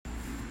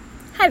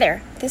Hi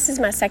there. This is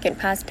my second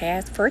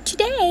podcast for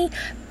today,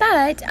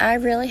 but I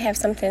really have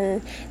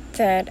something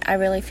that I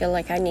really feel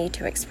like I need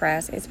to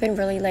express. It's been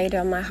really laid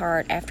on my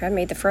heart after I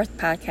made the first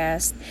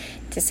podcast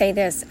to say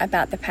this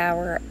about the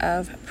power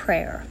of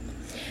prayer.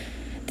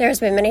 There's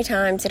been many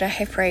times that I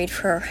have prayed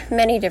for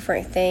many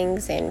different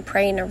things and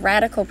praying a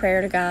radical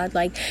prayer to God,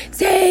 like,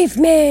 save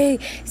me,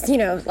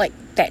 like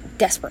that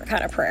desperate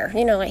kind of prayer.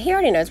 Like he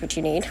already knows what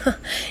you need.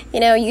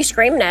 You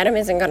screaming at him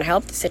isn't going to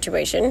help the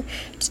situation.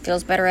 It just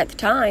feels better at the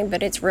time,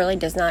 but it really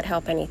does not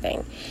help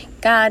anything.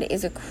 God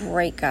is a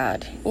great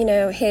God.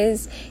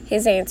 His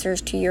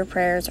answers to your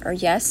prayers are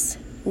yes,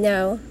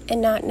 no, and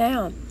not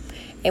now.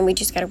 And we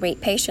just got to wait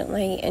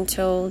patiently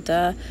until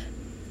the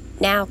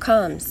now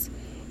comes.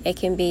 It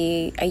can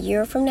be a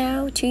year from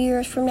now, 2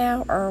 years from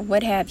now, or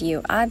what have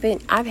you. I've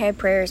had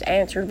prayers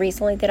answered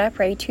recently that I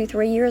prayed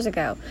 2-3 years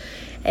ago,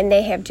 and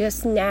they have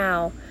just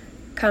now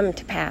come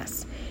to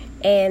pass.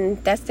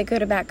 And that's the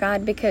good about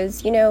God,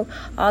 because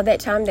all that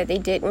time that they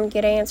didn't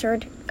get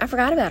answered, I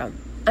forgot about them.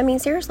 I mean,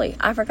 seriously,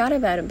 I forgot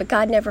about them. But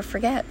God never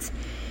forgets.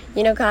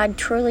 God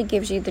truly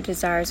gives you the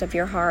desires of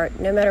your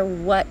heart, no matter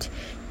what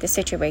the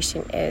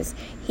situation is.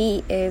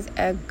 He is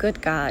a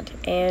good God,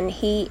 and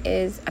He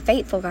is a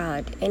faithful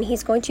God, and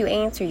He's going to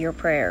answer your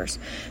prayers.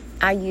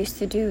 I used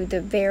to do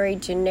the very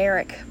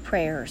generic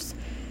prayers,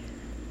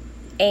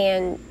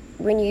 and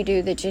when you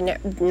do the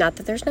generic, not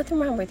that there's nothing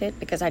wrong with it,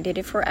 because I did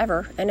it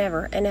forever and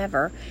ever and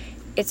ever.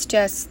 It's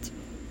just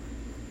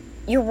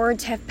your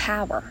words have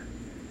power,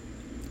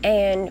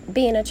 and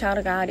being a child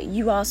of God,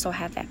 you also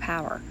have that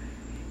power.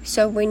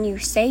 So when you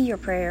say your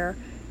prayer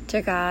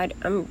to God,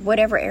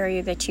 whatever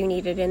area that you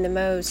need it in the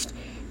most,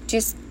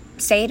 just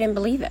say it and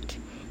believe it.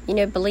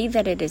 Believe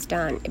that it is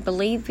done.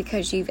 Believe,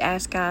 because you've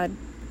asked God,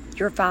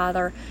 your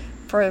Father,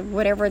 for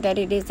whatever that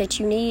it is that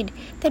you need,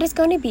 that it's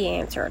going to be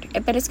answered.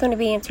 But it's going to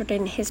be answered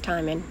in His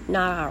timing,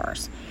 not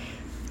ours.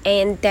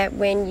 And that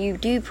when you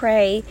do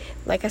pray,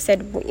 like I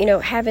said,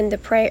 having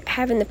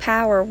the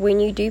power when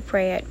you do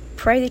pray it,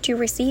 pray that you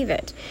receive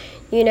it.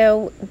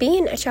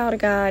 Being a child of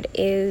God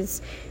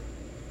is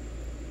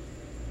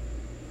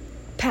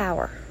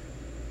power,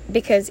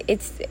 because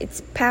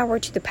it's power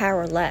to the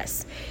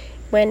powerless.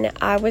 When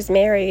I was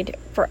married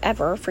for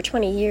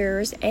 20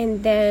 years,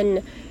 and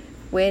then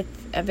with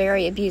a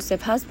very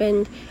abusive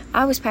husband,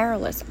 I was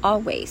powerless,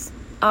 always.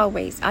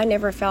 I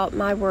never felt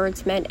my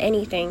words meant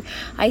anything.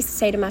 I used to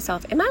say to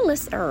myself, am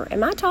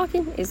I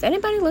talking? Is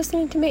anybody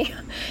listening to me?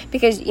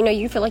 Because,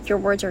 you feel like your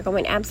words are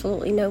going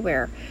absolutely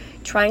nowhere,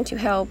 trying to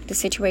help the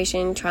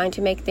situation, trying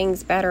to make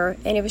things better,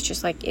 and it was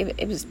just like,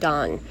 it was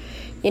done.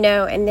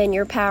 And then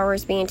your power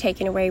is being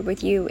taken away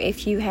with you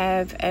if you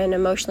have an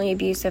emotionally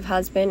abusive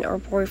husband or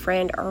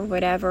boyfriend or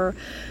whatever.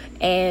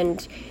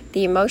 And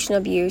the emotional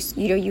abuse,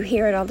 you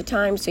hear it all the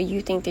time, so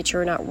you think that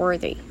you're not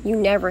worthy. You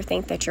never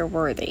think that you're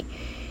worthy.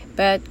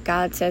 But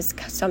God says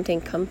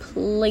something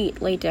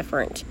completely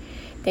different.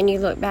 Then you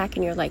look back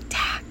and you're like,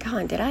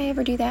 God, did I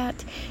ever do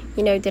that?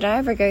 Did I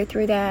ever go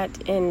through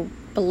that and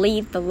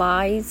believe the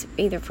lies,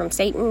 either from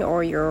Satan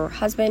or your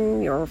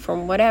husband or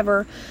from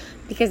whatever?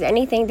 Because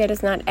anything that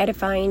is not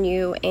edifying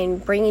you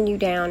and bringing you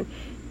down,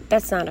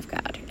 that's not of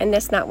God. And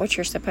that's not what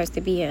you're supposed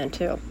to be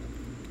into.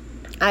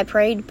 I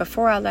prayed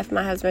before I left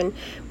my husband,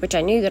 which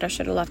I knew that I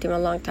should have left him a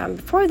long time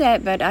before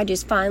that, but I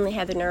just finally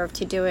had the nerve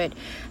to do it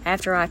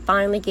after I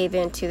finally gave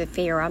in to the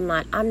fear.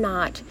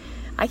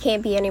 I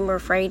can't be any more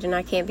afraid, and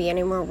I can't be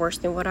any more worse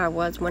than what I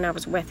was when I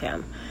was with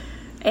him.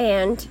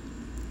 And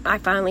I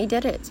finally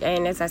did it.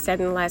 And as I said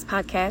in the last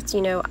podcast,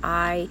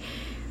 I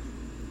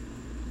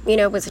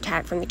was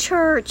attacked from the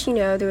church. They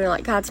were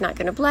like, God's not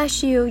going to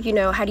bless you.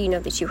 How do you know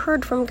that you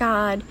heard from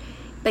God?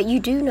 But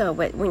you do know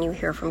when you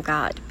hear from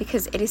God,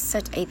 because it is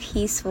such a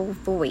peaceful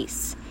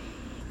voice.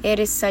 It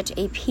is such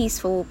a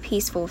peaceful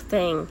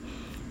thing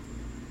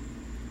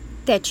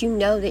that you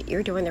know that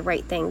you're doing the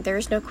right thing.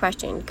 There's no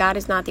question. God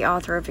is not the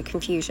author of the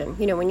confusion.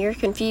 When you're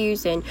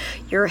confused and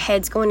your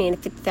head's going in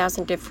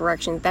 50,000 different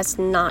directions, that's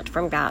not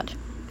from God.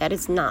 That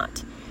is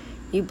not.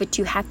 But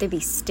you have to be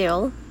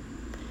still.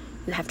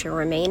 You have to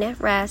remain at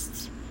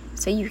rest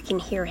so you can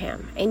hear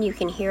Him, and you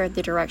can hear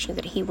the direction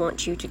that He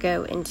wants you to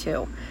go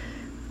into.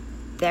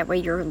 That way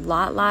you're a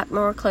lot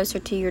more closer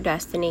to your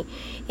destiny.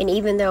 And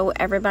even though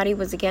everybody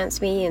was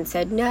against me and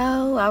said,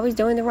 no, I was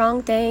doing the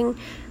wrong thing,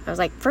 I was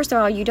like, first of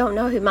all, you don't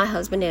know who my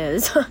husband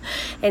is.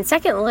 And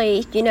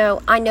secondly,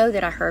 I know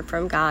that I heard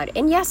from God.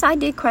 And yes, I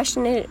did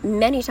question it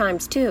many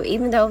times too.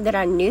 Even though that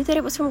I knew that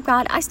it was from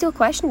God, I still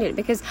questioned it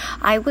because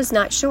I was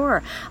not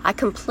sure. I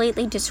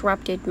completely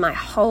disrupted my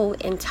whole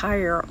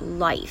entire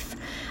life.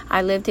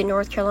 I lived in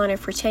North Carolina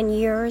for 10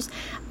 years.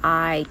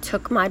 I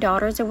took my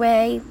daughters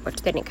away,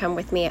 which they didn't come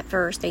with me at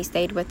first. They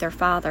stayed with their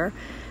father,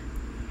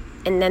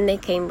 and then they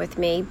came with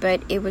me.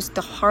 But it was the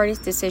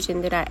hardest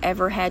decision that I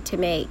ever had to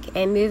make.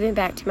 And moving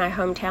back to my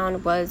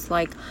hometown was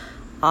like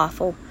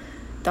awful.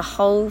 The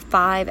whole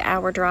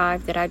 5-hour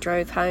drive that I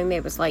drove home,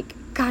 it was like,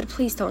 God,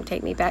 please don't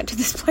take me back to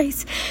this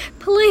place.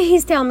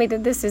 Please tell me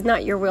that this is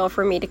not your will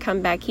for me to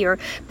come back here.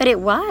 But it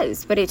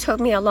was. But it took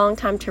me a long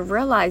time to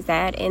realize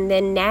that. And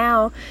then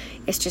now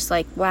it's just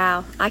like,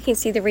 wow, I can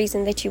see the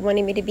reason that you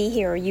wanted me to be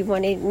here. You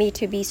wanted me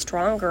to be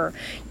stronger.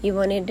 You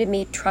wanted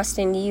me to trust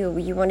in you.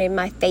 You wanted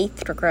my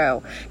faith to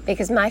grow,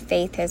 because my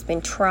faith has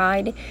been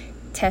tried,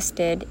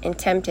 tested, and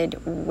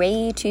tempted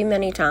way too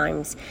many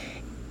times.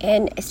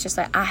 And it's just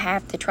like, I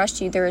have to trust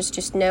you. There's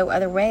just no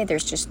other way.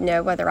 There's just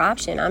no other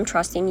option. I'm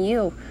trusting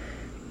you,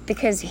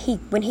 because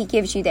when he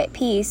gives you that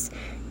peace,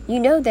 you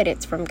know that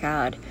it's from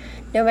God.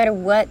 No matter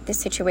what the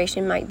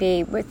situation might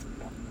be. With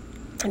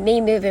me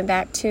moving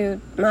back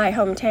to my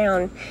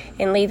hometown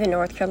and leaving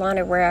North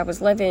Carolina where I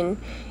was living,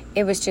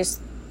 it was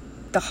just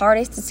the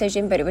hardest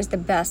decision, but it was the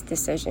best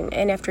decision.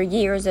 And after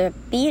years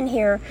of being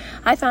here,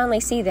 I finally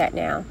see that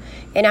now.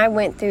 And I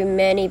went through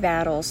many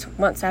battles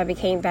once I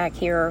became back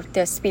here.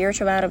 The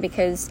spiritual battle,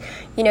 because,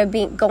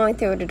 going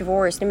through a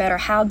divorce, no matter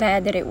how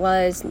bad that it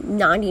was,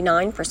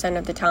 99%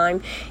 of the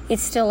time,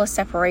 it's still a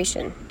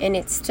separation. And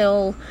it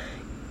still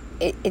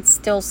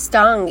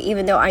stung.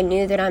 Even though I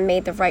knew that I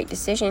made the right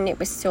decision, it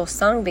was still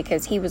stung,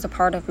 because he was a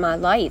part of my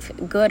life,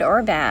 good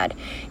or bad.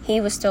 He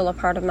was still a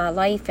part of my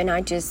life, and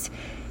I just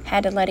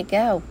had to let it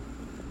go.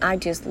 I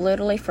just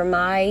literally, for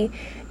my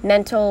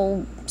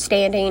mental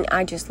standing,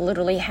 I just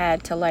literally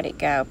had to let it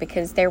go,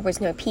 because there was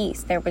no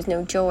peace, there was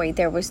no joy,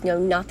 there was no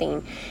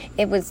nothing.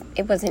 It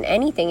wasn't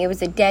anything. It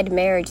was a dead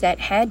marriage that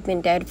had been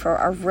dead for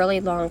a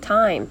really long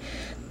time.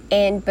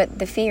 But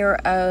the fear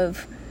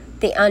of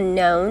the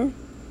unknown,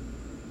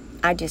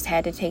 I just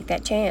had to take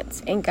that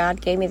chance, and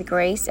God gave me the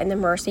grace and the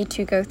mercy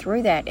to go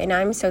through that, and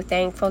I'm so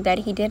thankful that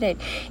he did it,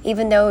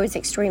 even though it was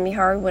extremely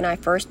hard when I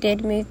first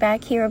did move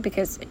back here,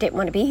 because I didn't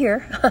want to be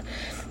here.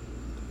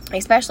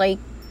 Especially,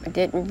 I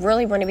didn't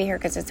really want to be here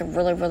because it's a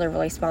really, really,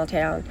 really small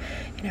town,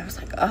 and I was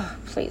like, oh,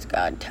 please,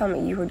 God, tell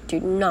me you do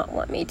not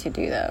want me to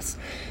do this.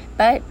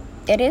 But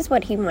it is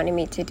what he wanted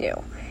me to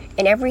do,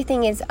 and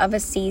everything is of a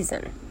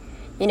season.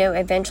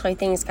 Eventually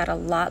things got a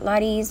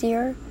lot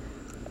easier.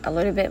 A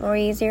little bit more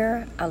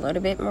easier, a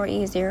little bit more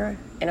easier,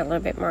 and a little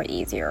bit more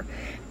easier,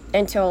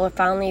 until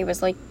finally it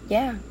was like,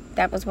 yeah,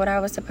 that was what I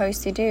was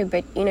supposed to do.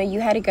 But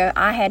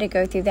I had to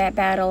go through that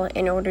battle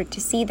in order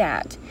to see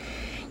that,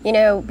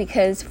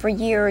 because for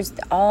years,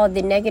 all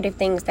the negative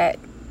things that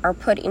are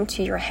put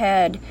into your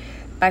head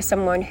by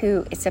someone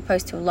who is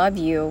supposed to love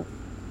you,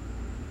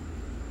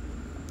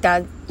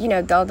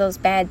 all those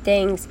bad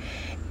things,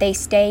 they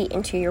stay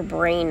into your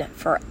brain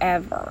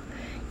forever.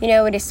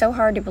 It is so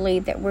hard to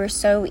believe that we're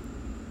so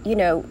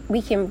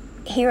we can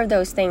hear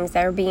those things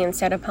that are being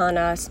said upon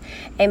us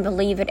and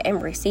believe it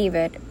and receive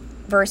it,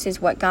 versus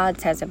what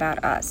God says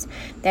about us.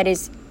 That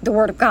is the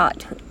word of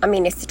God. I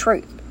mean, it's the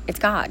truth. It's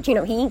God. He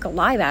ain't gonna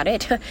lie about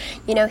it.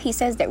 He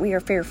says that we are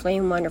fearfully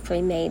and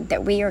wonderfully made,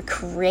 that we are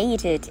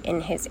created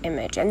in his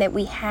image, and that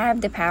we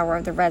have the power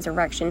of the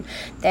resurrection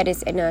that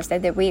is in us,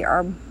 that we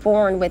are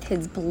born with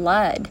his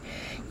blood.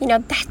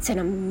 That's an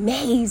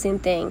amazing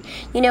thing.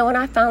 When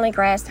I finally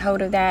grasped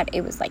hold of that, it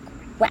was like,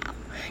 wow.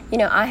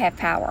 I have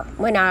power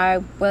when I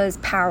was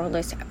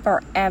powerless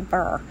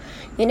forever,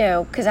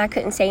 because I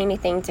couldn't say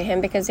anything to him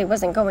because it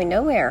wasn't going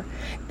nowhere.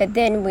 But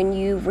then when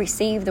you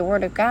receive the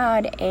word of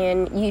God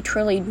and you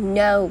truly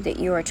know that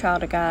you're a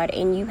child of God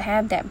and you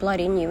have that blood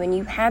in you and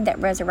you have that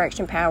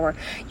resurrection power,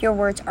 your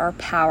words are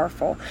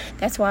powerful.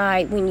 That's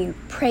why when you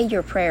pray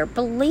your prayer,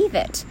 believe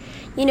it.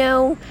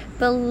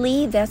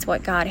 Believe that's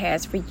what God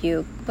has for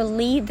you.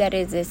 Believe that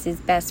this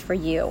is best for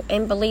you,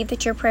 and believe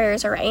that your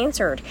prayers are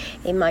answered.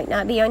 It might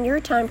not be on your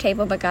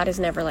timetable, but God is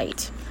never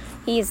late.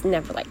 He is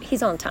never late.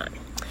 He's on time.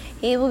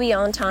 He will be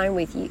on time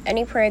with you.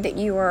 Any prayer that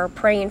you are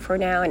praying for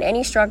now, and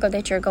any struggle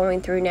that you're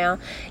going through now,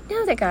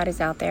 know that God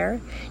is out there.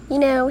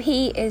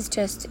 He is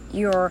just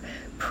your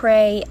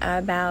pray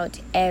about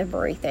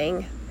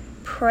everything.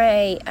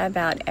 Pray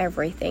about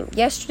everything.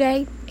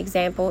 Yesterday,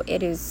 example,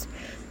 it is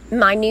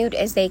minute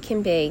as they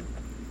can be,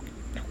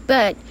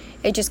 but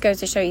it just goes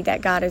to show you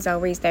that God is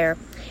always there.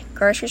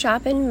 Grocery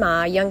shopping,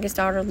 my youngest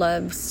daughter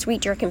loves sweet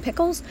jerky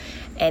pickles,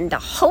 and the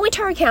whole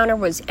entire counter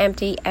was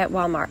empty at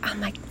Walmart. I'm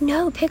like,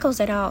 no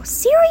pickles at all.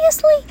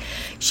 Seriously?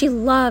 She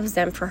loves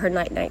them for her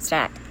night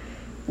snack.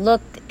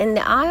 Looked in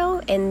the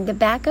aisle, and the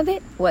back of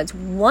it was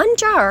one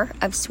jar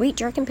of sweet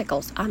jerky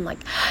pickles. I'm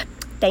like,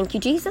 thank you,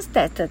 Jesus.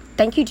 That's a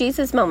thank you,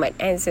 Jesus moment.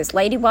 And this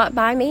lady walked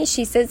by me.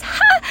 She says,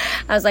 ha!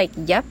 I was like,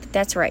 yep,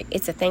 that's right.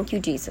 It's a thank you,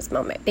 Jesus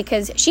moment,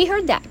 because she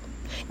heard that.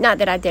 Not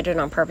that I did it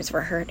on purpose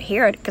for her to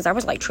hear it, because I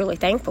was like truly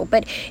thankful,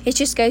 but it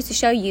just goes to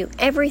show you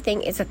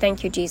everything is a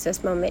thank you,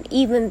 Jesus moment.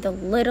 Even the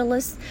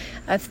littlest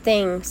of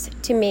things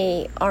to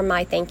me are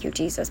my thank you,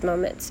 Jesus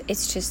moments.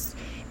 It's just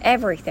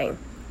everything,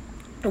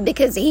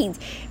 because I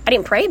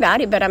didn't pray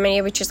about it, but I mean,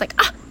 it was just like,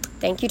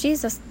 thank you,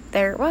 Jesus.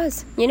 There it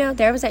was.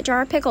 There was that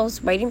jar of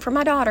pickles waiting for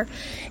my daughter.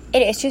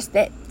 And it's just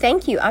that,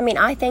 thank you. I mean,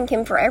 I thank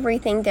him for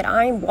everything, that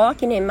I'm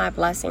walking in my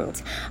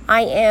blessings.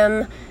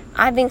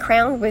 I've been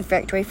crowned with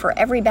victory for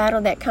every battle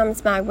that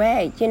comes my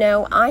way.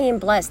 I am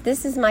blessed.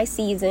 This is my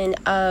season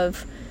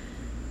of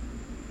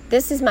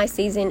This is my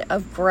season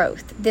of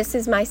growth. This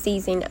is my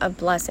season of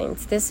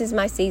blessings. This is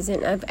my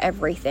season of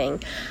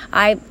everything.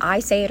 I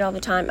say it all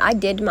the time. I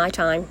did my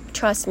time.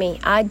 Trust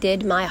me, I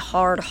did my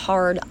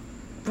hard,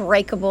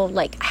 breakable,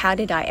 like, how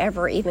did I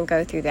ever even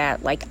go through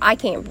that? Like, I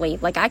can't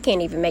believe, like, I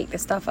can't even make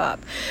this stuff up.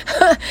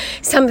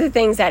 Some of the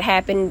things that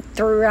happened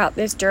throughout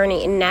this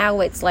journey, and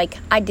now it's like,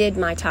 I did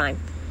my time.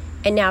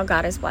 And now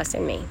God is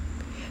blessing me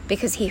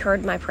because He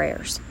heard my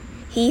prayers.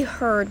 He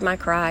heard my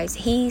cries.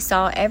 He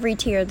saw every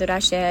tear that I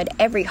shed,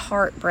 every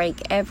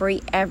heartbreak,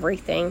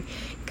 everything.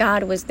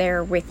 God was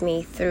there with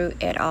me through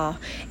it all.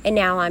 And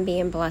now I'm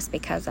being blessed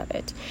because of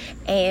it.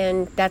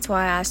 And that's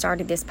why I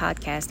started this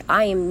podcast.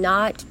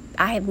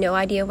 I have no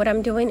idea what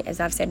I'm doing,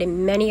 as I've said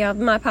in many of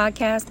my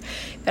podcasts,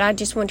 but I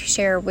just want to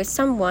share with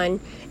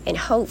someone and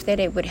hope that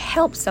it would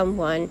help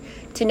someone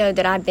to know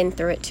that I've been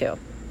through it too.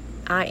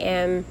 I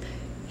am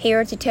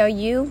here to tell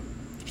you,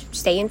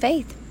 stay in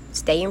faith,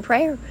 stay in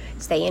prayer,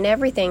 stay in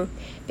everything,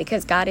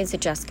 because God is a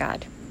just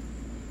God,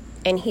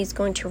 and He's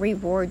going to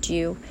reward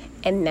you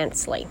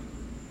immensely.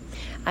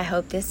 I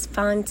hope this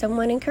finds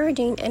someone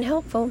encouraging and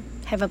helpful.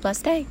 Have a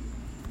blessed day.